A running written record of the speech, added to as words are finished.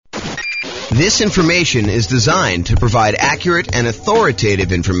This information is designed to provide accurate and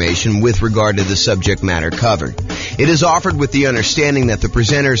authoritative information with regard to the subject matter covered. It is offered with the understanding that the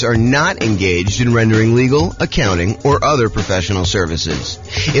presenters are not engaged in rendering legal, accounting, or other professional services.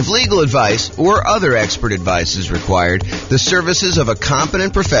 If legal advice or other expert advice is required, the services of a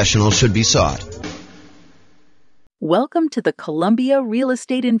competent professional should be sought. Welcome to the Columbia Real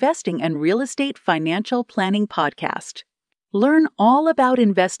Estate Investing and Real Estate Financial Planning Podcast. Learn all about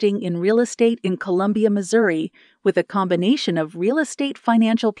investing in real estate in Columbia, Missouri, with a combination of real estate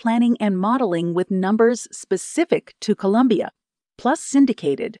financial planning and modeling with numbers specific to Columbia, plus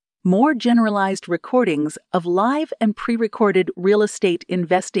syndicated, more generalized recordings of live and pre-recorded real estate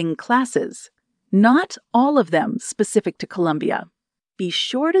investing classes. Not all of them specific to Columbia. Be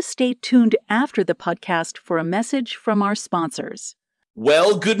sure to stay tuned after the podcast for a message from our sponsors.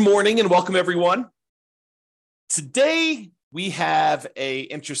 Well, good morning and welcome everyone. Today, we have an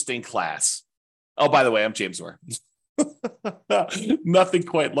interesting class. Oh, by the way, I'm James Orr. Nothing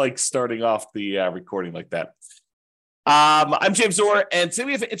quite like starting off the recording like that. I'm James Orr, and today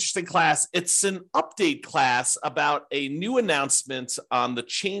we have an interesting class. It's an update class about a new announcement on the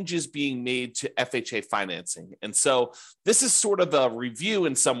changes being made to FHA financing. And so this is sort of a review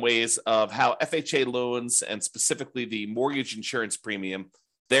in some ways of how FHA loans and specifically the mortgage insurance premium,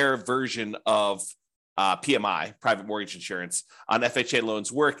 their version of PMI, private mortgage insurance, on FHA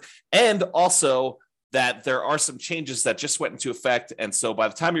loans work, and also that there are some changes that just went into effect. And so by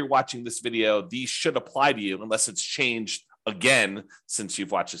the time you're watching this video, these should apply to you unless it's changed again since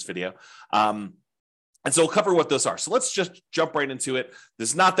you've watched this video. And so we'll cover what those are. So let's just jump right into it.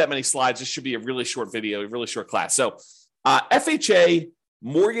 There's not that many slides. This should be a really short video, a really short class. So FHA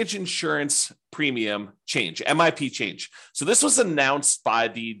mortgage insurance premium change, MIP change. So this was announced by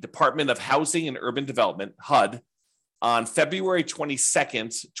the Department of Housing and Urban Development, HUD, on February 22nd,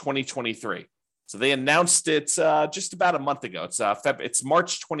 2023. So they announced it just about a month ago. It's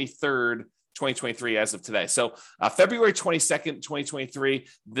March 23rd, 2023 as of today. So February 22nd, 2023,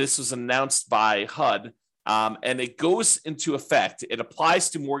 this was announced by HUD, and it goes into effect. It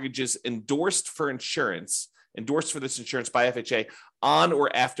applies to mortgages endorsed for this insurance by FHA on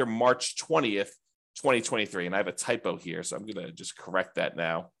or after March 20th, 2023. And I have a typo here, so I'm going to just correct that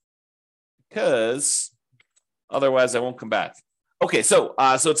now because otherwise I won't come back. Okay, so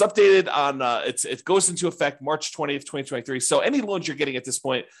it's updated on, it goes into effect March 20th, 2023. So any loans you're getting at this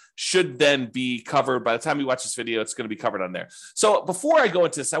point should then be covered. By the time you watch this video, it's going to be covered on there. So before I go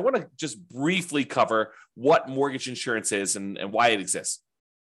into this, I want to just briefly cover what mortgage insurance is and why it exists.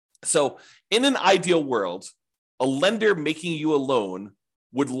 So in an ideal world, a lender making you a loan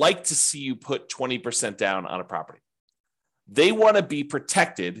would like to see you put 20% down on a property. They want to be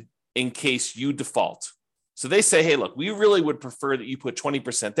protected in case you default. So they say, hey, look, we really would prefer that you put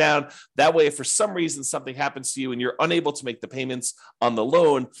 20% down. That way, if for some reason something happens to you and you're unable to make the payments on the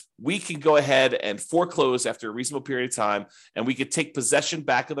loan, we can go ahead and foreclose after a reasonable period of time, and we could take possession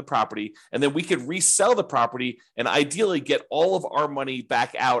back of the property, and then we could resell the property and ideally get all of our money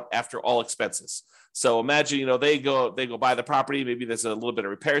back out after all expenses. So imagine, they go buy the property. Maybe there's a little bit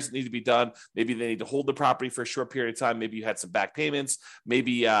of repairs that need to be done. Maybe they need to hold the property for a short period of time. Maybe you had some back payments.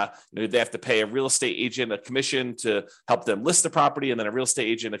 Maybe they have to pay a real estate agent a commission to help them list the property, and then a real estate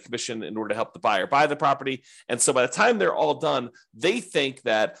agent a commission in order to help the buyer buy the property. And so by the time they're all done, they think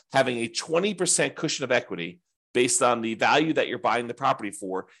that having a 20% cushion of equity based on the value that you're buying the property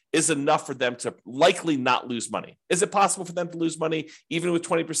for is enough for them to likely not lose money. Is it possible for them to lose money even with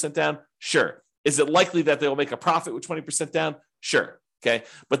 20% down? Sure. Is it likely that they'll make a profit with 20% down? Sure. Okay.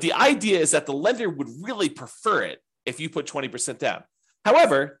 But the idea is that the lender would really prefer it if you put 20% down.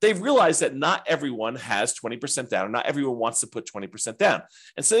 However, they've realized that not everyone has 20% down, or not everyone wants to put 20% down.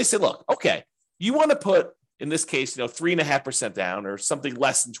 And so they say, look, okay, you want to put, in this case, 3.5% down or something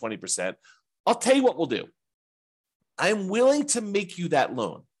less than 20%. I'll tell you what we'll do. I'm willing to make you that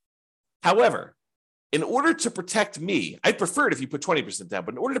loan. However, in order to protect me, I'd prefer it if you put 20% down,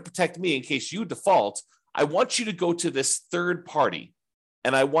 but in order to protect me in case you default, I want you to go to this third party,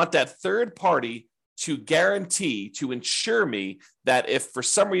 and I want that third party to guarantee, to ensure me that if for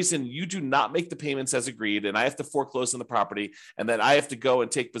some reason you do not make the payments as agreed and I have to foreclose on the property and then I have to go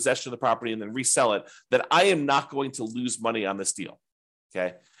and take possession of the property and then resell it, that I am not going to lose money on this deal.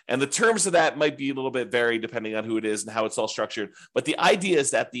 Okay. And the terms of that might be a little bit varied depending on who it is and how it's all structured. But the idea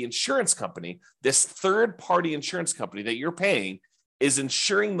is that the insurance company, this third-party insurance company that you're paying, is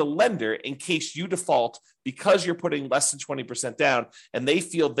insuring the lender in case you default because you're putting less than 20% down, and they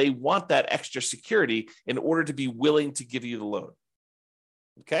feel they want that extra security in order to be willing to give you the loan.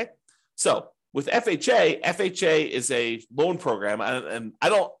 Okay? So with FHA is a loan program, and I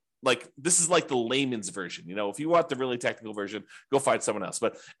don't this is like the layman's version. If you want the really technical version, go find someone else.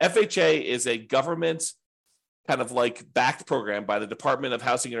 But FHA is a government kind of like backed program by the Department of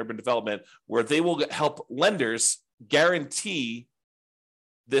Housing and Urban Development, where they will help lenders guarantee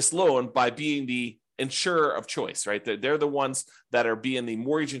this loan by being the insurer of choice, right? They're the ones that are being the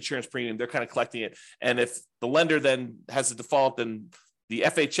mortgage insurance premium. They're kind of collecting it. And if the lender then has a default, then the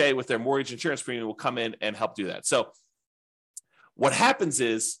FHA with their mortgage insurance premium will come in and help do that. So what happens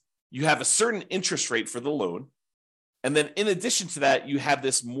is you have a certain interest rate for the loan. And then in addition to that, you have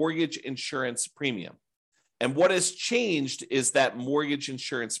this mortgage insurance premium. And what has changed is that mortgage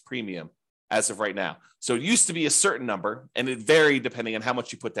insurance premium as of right now. So it used to be a certain number, and it varied depending on how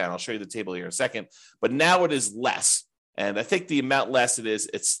much you put down. I'll show you the table here in a second. But now it is less. And I think the amount less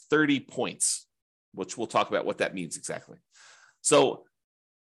it's 30 points, which we'll talk about what that means exactly. So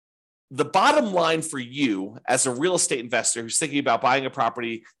the bottom line for you as a real estate investor who's thinking about buying a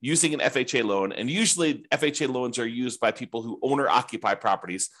property using an FHA loan, and usually FHA loans are used by people who own or occupy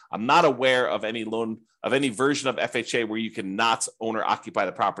properties. I'm not aware of any loan of any version of FHA where you can not own or occupy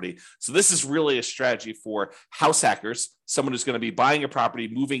the property. So this is really a strategy for house hackers, someone who's going to be buying a property,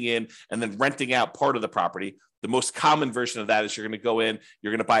 moving in, and then renting out part of the property. The most common version of that is you're going to go in,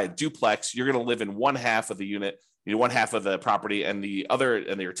 you're going to buy a duplex, you're going to live in one half of the unit, one half of the property, and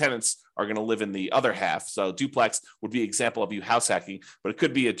your tenants are going to live in the other half. So duplex would be an example of you house hacking, but it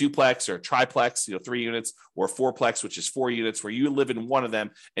could be a duplex or a triplex, 3 units, or a fourplex, which is 4 units, where you live in one of them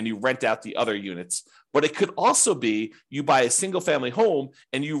and you rent out the other units. But it could also be you buy a single family home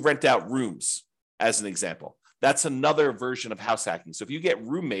and you rent out rooms, as an example. That's another version of house hacking. So if you get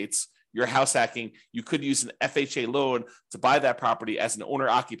roommates, you're house hacking. You could use an FHA loan to buy that property as an owner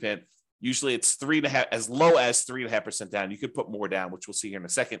occupant. Usually it's 3.5%, as low as 3.5% down. You could put more down, which we'll see here in a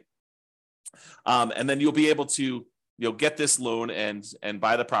second. And then you'll be able to get this loan and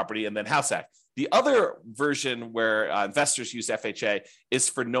buy the property and then house hack. The other version where investors use FHA is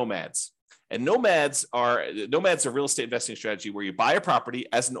for nomads. And nomads are a real estate investing strategy where you buy a property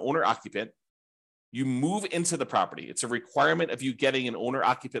as an owner occupant. You move into the property. It's a requirement of you getting an owner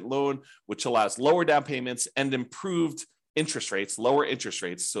occupant loan, which allows lower down payments and improved interest rates, lower interest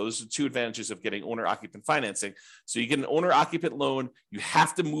rates. So those are 2 advantages of getting owner occupant financing. So you get an owner occupant loan. You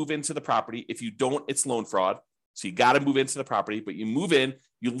have to move into the property. If you don't, it's loan fraud. So you got to move into the property, but you move in,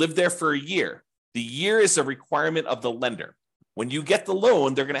 you live there for a year. The year is a requirement of the lender. When you get the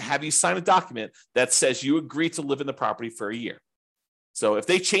loan, they're going to have you sign a document that says you agree to live in the property for a year. So if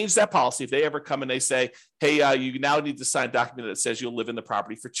they change that policy, if they ever come and they say, hey, you now need to sign a document that says you'll live in the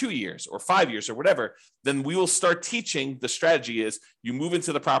property for 2 years or 5 years or whatever, then we will start teaching the strategy is you move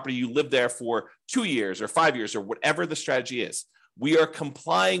into the property, you live there for 2 years or 5 years or whatever the strategy is. We are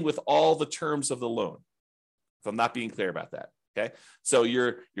complying with all the terms of the loan. If I'm not being clear about that. Okay. So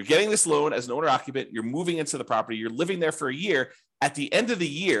you're getting this loan as an owner occupant, you're moving into the property, you're living there for a year. At the end of the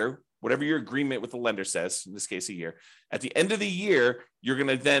year, whatever your agreement with the lender says, in this case, a year, at the end of the year, you're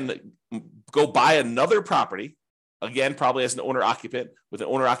going to then go buy another property, again, probably as an owner occupant with an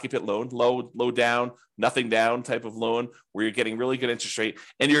owner occupant loan, low down, nothing down type of loan where you're getting really good interest rate.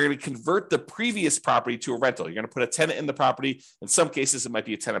 And you're going to convert the previous property to a rental. You're going to put a tenant in the property. In some cases, it might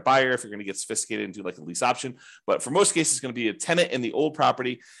be a tenant buyer if you're going to get sophisticated and do like a lease option. But for most cases, it's going to be a tenant in the old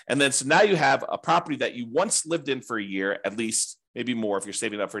property. And then so now you have a property that you once lived in for a year, at least, maybe more if you're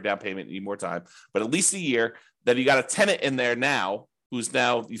saving up for a down payment, you need more time, but at least a year, that you got a tenant in there now who's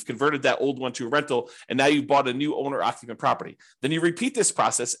now, you've converted that old one to a rental, and now you bought a new owner occupant property. Then you repeat this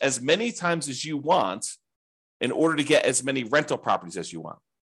process as many times as you want in order to get as many rental properties as you want.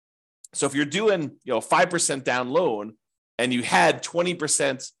 So if you're doing 5% down loan and you had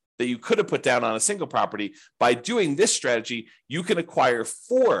 20% that you could have put down on a single property, by doing this strategy, you can acquire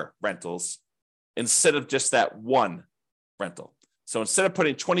 4 rentals instead of just that one rental. So instead of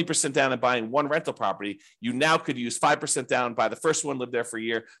putting 20% down and buying one rental property, you now could use 5% down, buy the first one, live there for a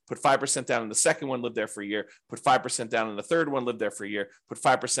year, put 5% down in the second one, live there for a year, put 5% down in the third one, live there for a year, put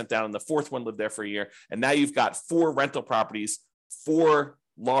 5% down in the fourth one, live there for a year. And now you've got 4 rental properties, 4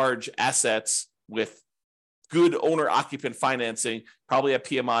 large assets with good owner occupant financing, probably a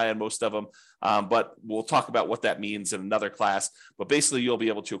PMI on most of them. But we'll talk about what that means in another class. But basically, you'll be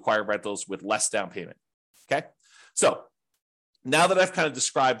able to acquire rentals with less down payment. Okay. So now that I've kind of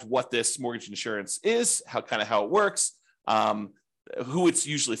described what this mortgage insurance is, how it works, who it's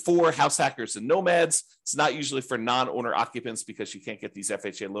usually for, house hackers and nomads. It's not usually for non-owner occupants because you can't get these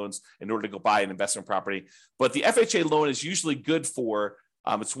FHA loans in order to go buy an investment property. But the FHA loan is usually good for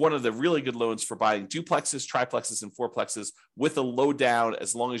It's one of the really good loans for buying duplexes, triplexes, and fourplexes with a low down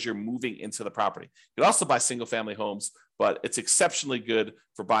as long as you're moving into the property. You can also buy single family homes, but it's exceptionally good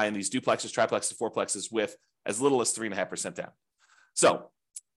for buying these duplexes, triplexes, fourplexes with as little as 3.5% down. So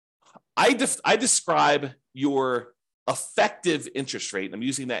I describe your effective interest rate, and I'm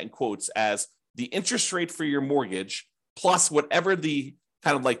using that in quotes, as the interest rate for your mortgage plus whatever the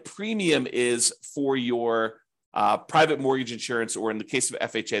kind of like premium is for your private mortgage insurance, or in the case of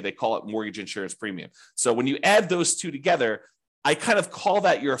FHA, they call it mortgage insurance premium. So when you add those two together, I kind of call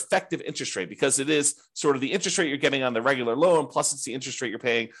that your effective interest rate, because it is sort of the interest rate you're getting on the regular loan, plus it's the interest rate you're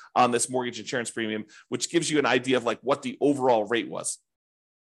paying on this mortgage insurance premium, which gives you an idea of like what the overall rate was.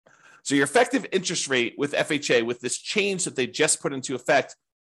 So your effective interest rate with FHA, with this change that they just put into effect,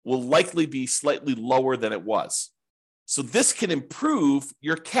 will likely be slightly lower than it was. So this can improve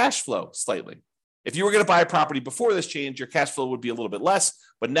your cash flow slightly. If you were going to buy a property before this change, your cash flow would be a little bit less.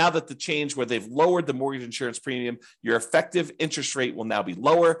 But now that the change where they've lowered the mortgage insurance premium, your effective interest rate will now be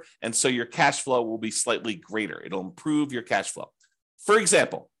lower. And so your cash flow will be slightly greater. It'll improve your cash flow. For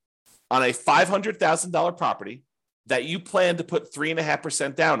example, on a $500,000 property that you plan to put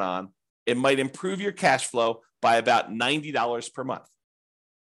 3.5% down on, it might improve your cash flow by about $90 per month.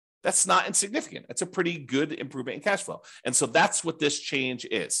 That's not insignificant. That's a pretty good improvement in cash flow. And so that's what this change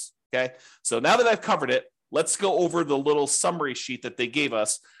is. Okay. So now that I've covered it, let's go over the little summary sheet that they gave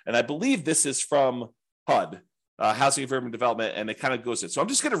us. And I believe this is from HUD, Housing and Urban Development, and it kind of goes in. So I'm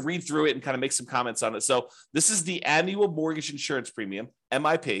just going to read through it and kind of make some comments on it. So this is the annual mortgage insurance premium,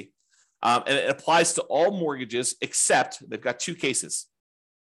 MIP, and it applies to all mortgages except they've got two cases: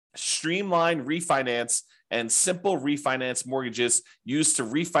 streamlined refinance and simple refinance mortgages used to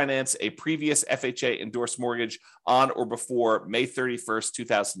refinance a previous FHA endorsed mortgage on or before May 31st,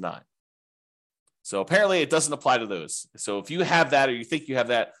 2009. So apparently it doesn't apply to those. So if you have that, or you think you have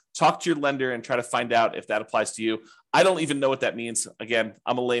that, talk to your lender and try to find out if that applies to you. I don't even know what that means. Again,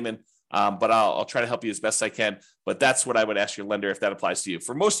 I'm a layman, but I'll try to help you as best I can. But that's what I would ask your lender if that applies to you.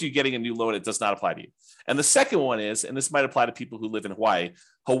 For most of you getting a new loan, it does not apply to you. And the second one is, and this might apply to people who live in Hawaii,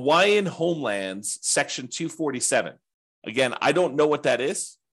 Hawaiian Homelands Section 247. Again, I don't know what that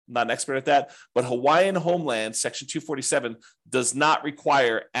is. I'm not an expert at that, but Hawaiian Homeland Section 247 does not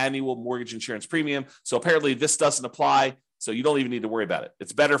require annual mortgage insurance premium. So apparently this doesn't apply. So you don't even need to worry about it.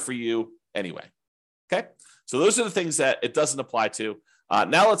 It's better for you anyway. Okay. So those are the things that it doesn't apply to.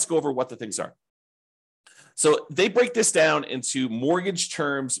 Now let's go over what the things are. So they break this down into mortgage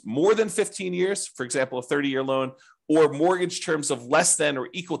terms more than 15 years, for example, a 30-year loan, or mortgage terms of less than or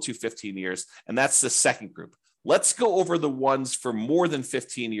equal to 15 years. And that's the second group. Let's go over the ones for more than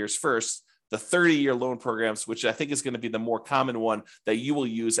 15 years first, the 30-year loan programs, which I think is going to be the more common one that you will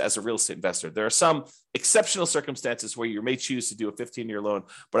use as a real estate investor. There are some exceptional circumstances where you may choose to do a 15-year loan,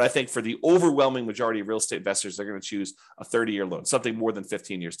 but I think for the overwhelming majority of real estate investors, they're going to choose a 30-year loan, something more than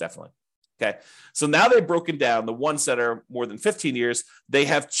 15 years, definitely. Okay. So now they've broken down the ones that are more than 15 years. They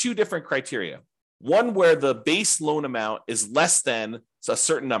have two different criteria. One where the base loan amount is less than a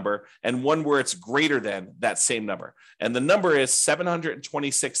certain number, and one where it's greater than that same number. And the number is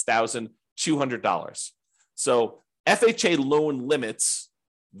 $726,200. So FHA loan limits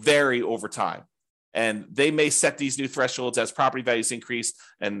vary over time. And they may set these new thresholds as property values increase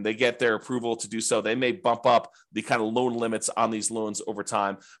and they get their approval to do so. They may bump up the kind of loan limits on these loans over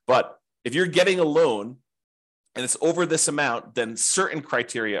time. But if you're getting a loan and it's over this amount, then certain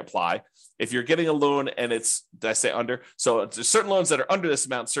criteria apply. If you're getting a loan and it's, did I say under? So there's certain loans that are under this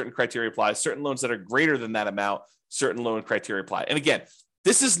amount, certain criteria apply. Certain loans that are greater than that amount, certain loan criteria apply. And again,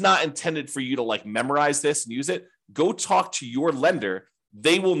 this is not intended for you to like memorize this and use it. Go talk to your lender.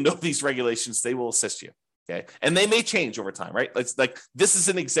 They will know these regulations. They will assist you. Okay. And they may change over time, right? It's like, this is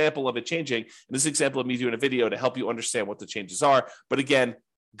an example of it changing. And this is an example of me doing a video to help you understand what the changes are. But again,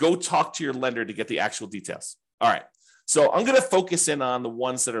 go talk to your lender to get the actual details. All right. So I'm going to focus in on the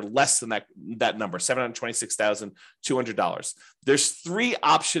ones that are less than that number, $726,200. There's three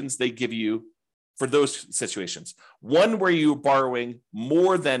options they give you for those situations. One where you're borrowing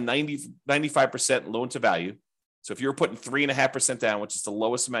more than 95% loan to value. So if you're putting 3.5% down, which is the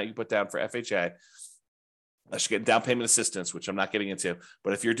lowest amount you put down for FHA, unless you're getting down payment assistance, which I'm not getting into.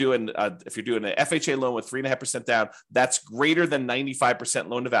 But if you're doing an FHA loan with 3.5% down, that's greater than 95%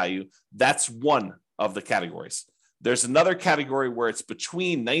 loan to value. That's one of the categories. There's another category where it's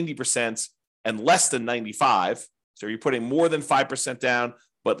between 90% and less than 95. So you're putting more than 5% down,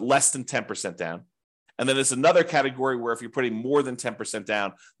 but less than 10% down. And then there's another category where if you're putting more than 10%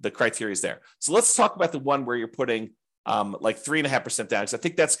 down, the criteria is there. So let's talk about the one where you're putting like 3.5% down, because I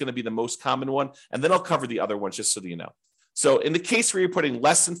think that's going to be the most common one. And then I'll cover the other ones just so that you know. So in the case where you're putting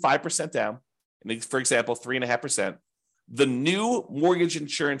less than 5% down, for example, 3.5%, the new mortgage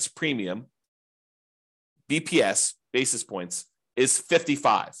insurance premium, BPS, basis points, is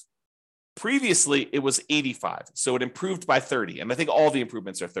 55. Previously, it was 85. So it improved by 30. And I think all the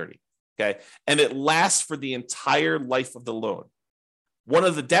improvements are 30. Okay. And it lasts for the entire life of the loan. One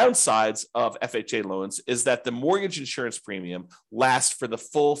of the downsides of FHA loans is that the mortgage insurance premium lasts for the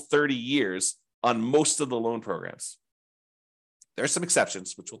full 30 years on most of the loan programs. There are some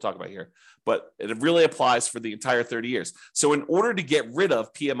exceptions, which we'll talk about here, but it really applies for the entire 30 years. So in order to get rid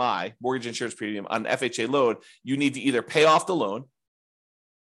of PMI, mortgage insurance premium, on FHA loan, you need to either pay off the loan,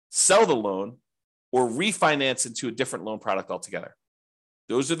 sell the loan, or refinance into a different loan product altogether.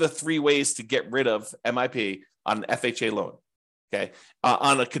 Those are the three ways to get rid of MIP on an FHA loan. Okay.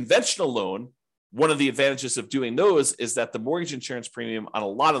 On a conventional loan, one of the advantages of doing those is that the mortgage insurance premium on a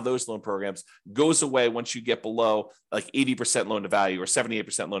lot of those loan programs goes away once you get below like 80% loan to value or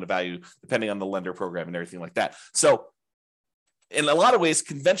 78% loan to value, depending on the lender program and everything like that. So in a lot of ways,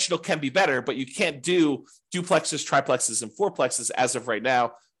 conventional can be better, but you can't do duplexes, triplexes, and fourplexes as of right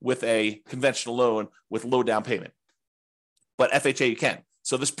now with a conventional loan with low down payment. But FHA you can.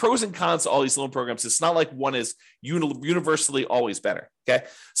 So there's pros and cons to all these loan programs. It's not like one is universally always better. Okay.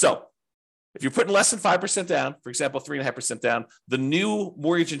 So if you're putting less than 5% down, for example, 3.5% down, the new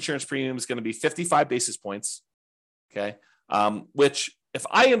mortgage insurance premium is going to be 55 basis points. Okay. Which, if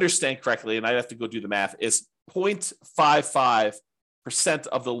I understand correctly, and I have to go do the math, is 0.55%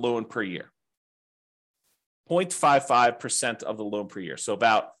 of the loan per year. 0.55% of the loan per year. So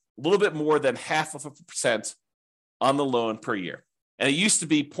about a little bit more than 0.5% on the loan per year. And it used to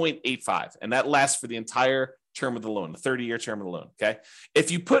be 0.85, and that lasts for the entire term of the loan, the 30-year term of the loan, okay?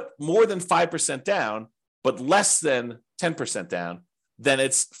 If you put more than 5% down, but less than 10% down, then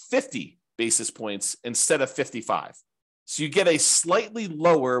it's 50 basis points instead of 55. So you get a slightly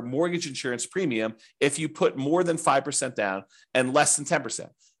lower mortgage insurance premium if you put more than 5% down and less than 10%.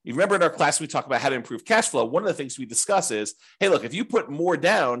 You remember in our class, we talked about how to improve cash flow. One of the things we discuss is, hey, look, if you put more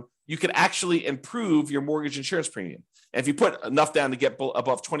down, you can actually improve your mortgage insurance premium. And if you put enough down to get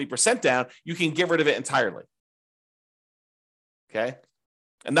above 20% down, you can get rid of it entirely. Okay.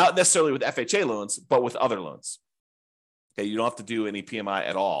 And not necessarily with FHA loans, but with other loans. Okay. You don't have to do any PMI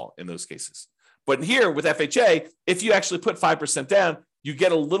at all in those cases. But here with FHA, if you actually put 5% down, you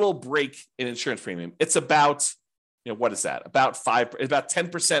get a little break in insurance premium. It's about, what is that? About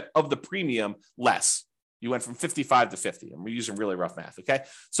 10% of the premium less. You went from 55 to 50. And we're using really rough math. Okay.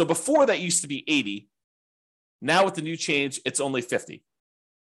 So before that used to be 80. Now with the new change, it's only 50.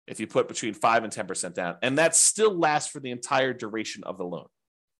 If you put between 5 and 10% down, and that still lasts for the entire duration of the loan.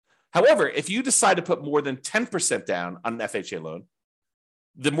 However, if you decide to put more than 10% down on an FHA loan,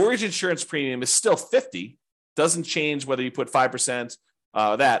 the mortgage insurance premium is still 50, doesn't change whether you put 5%,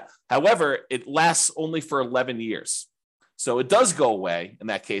 that. However, it lasts only for 11 years. So it does go away in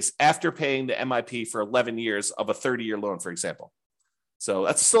that case after paying the MIP for 11 years of a 30-year loan, for example. So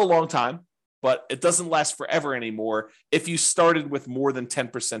that's still a long time, but it doesn't last forever anymore if you started with more than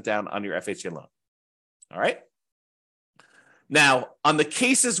 10% down on your FHA loan. All right. Now, on the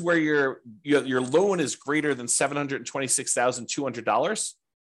cases where your loan is greater than $726,200,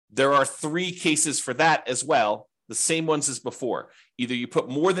 there are 3 cases for that as well, the same ones as before. Either you put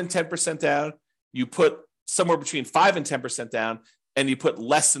more than 10% down, you put somewhere between 5 and 10% down, and you put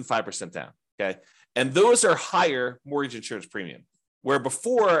less than 5% down. Okay. And those are higher mortgage insurance premium. Where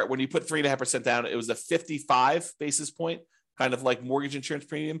before, when you put 3.5% down, it was a 55 basis point, kind of like mortgage insurance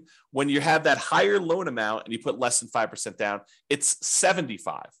premium. When you have that higher loan amount and you put less than 5% down, it's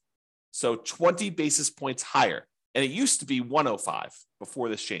 75. So 20 basis points higher. And it used to be 105 before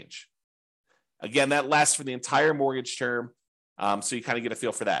this change. Again, that lasts for the entire mortgage term. So you kind of get a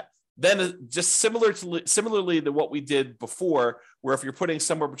feel for that. Then just similarly to what we did before, where if you're putting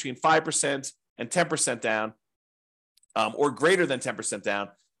somewhere between 5% and 10% down, or greater than 10% down,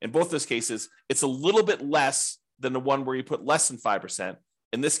 in both those cases, it's a little bit less than the one where you put less than 5%.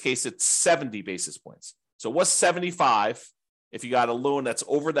 In this case, it's 70 basis points. So it was 75 if you got a loan that's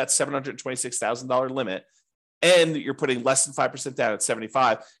over that $726,000 limit, and you're putting less than 5% down at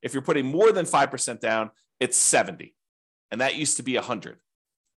 75. If you're putting more than 5% down, it's 70. And that used to be 100.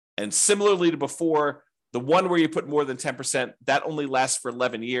 And similarly to before, the one where you put more than 10%, that only lasts for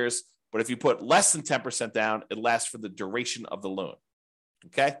 11 years. But if you put less than 10% down, it lasts for the duration of the loan.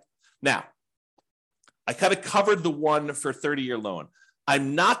 Okay. Now, I kind of covered the one for 30-year loan.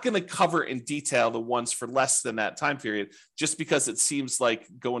 I'm not going to cover in detail the ones for less than that time period, just because it seems like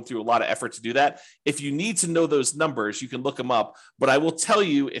going through a lot of effort to do that. If you need to know those numbers, you can look them up. But I will tell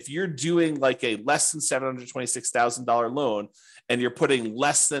you, if you're doing like a less than $726,000 loan and you're putting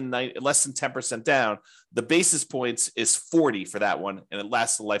less than 10% down, the basis points is 40 for that one, and it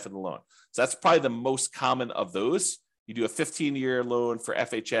lasts the life of the loan. So that's probably the most common of those. You do a 15-year loan for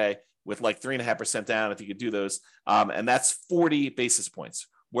FHA with like 3.5% down, if you could do those. And that's 40 basis points,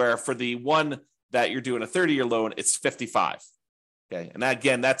 where for the one that you're doing a 30-year loan, it's 55. Okay. And that,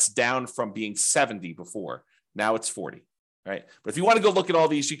 again, that's down from being 70 before. Now it's 40. Right. But if you want to go look at all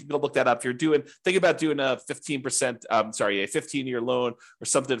these, you can go look that up. If you're think about doing a 15-year loan or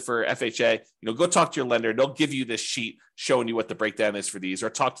something for FHA, go talk to your lender. They'll give you this sheet showing you what the breakdown is for these, or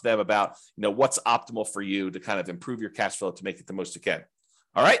talk to them about, what's optimal for you to kind of improve your cash flow to make it the most you can.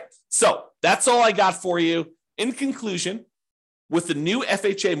 All right. So that's all I got for you. In conclusion, with the new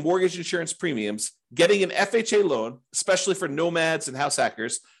FHA mortgage insurance premiums, getting an FHA loan, especially for nomads and house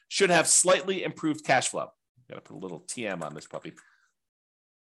hackers, should have slightly improved cash flow. Got to put a little TM on this puppy.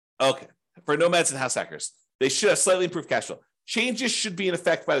 Okay. For nomads and house hackers, they should have slightly improved cash flow. Changes should be in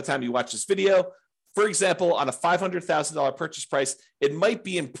effect by the time you watch this video. For example, on a $500,000 purchase price, it might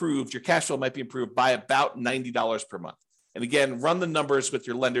be improved. Your cash flow might be improved by about $90 per month. And again, run the numbers with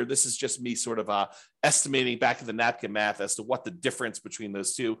your lender. This is just me sort of estimating back of the napkin math as to what the difference between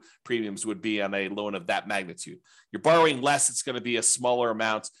those two premiums would be on a loan of that magnitude. You're borrowing less, it's going to be a smaller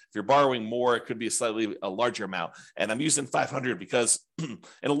amount. If you're borrowing more, it could be a larger amount. And I'm using 500 because in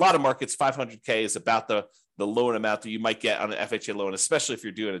a lot of markets, 500K is about the loan amount that you might get on an FHA loan, especially if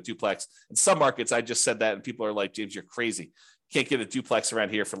you're doing a duplex. In some markets, I just said that and people are like, James, you're crazy. You can't get a duplex around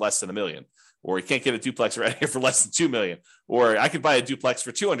here for less than $1 million. Or you can't get a duplex around here for less than $2 million, or I could buy a duplex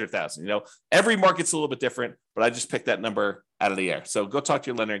for $200,000. Every market's a little bit different, but I just picked that number out of the air. So go talk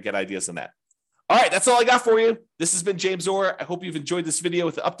to your lender and get ideas on that. All right, that's all I got for you. This has been James Orr. I hope you've enjoyed this video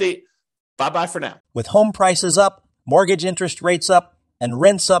with the update. Bye-bye for now. With home prices up, mortgage interest rates up, and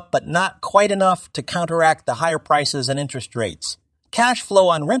rents up, but not quite enough to counteract the higher prices and interest rates, cash flow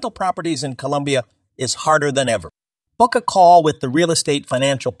on rental properties in Colombia is harder than ever. Book a call with the Real Estate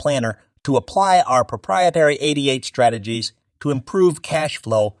Financial Planner to apply our proprietary 88 strategies to improve cash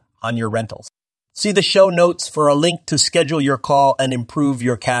flow on your rentals. See the show notes for a link to schedule your call and improve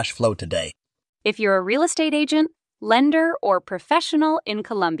your cash flow today. If you're a real estate agent, lender, or professional in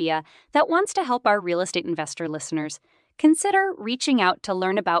Colombia that wants to help our real estate investor listeners, consider reaching out to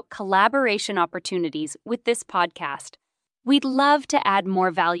learn about collaboration opportunities with this podcast. We'd love to add more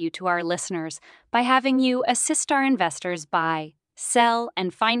value to our listeners by having you assist our investors buy, sell,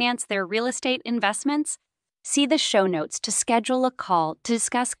 and finance their real estate investments. See the show notes to schedule a call to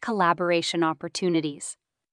discuss collaboration opportunities.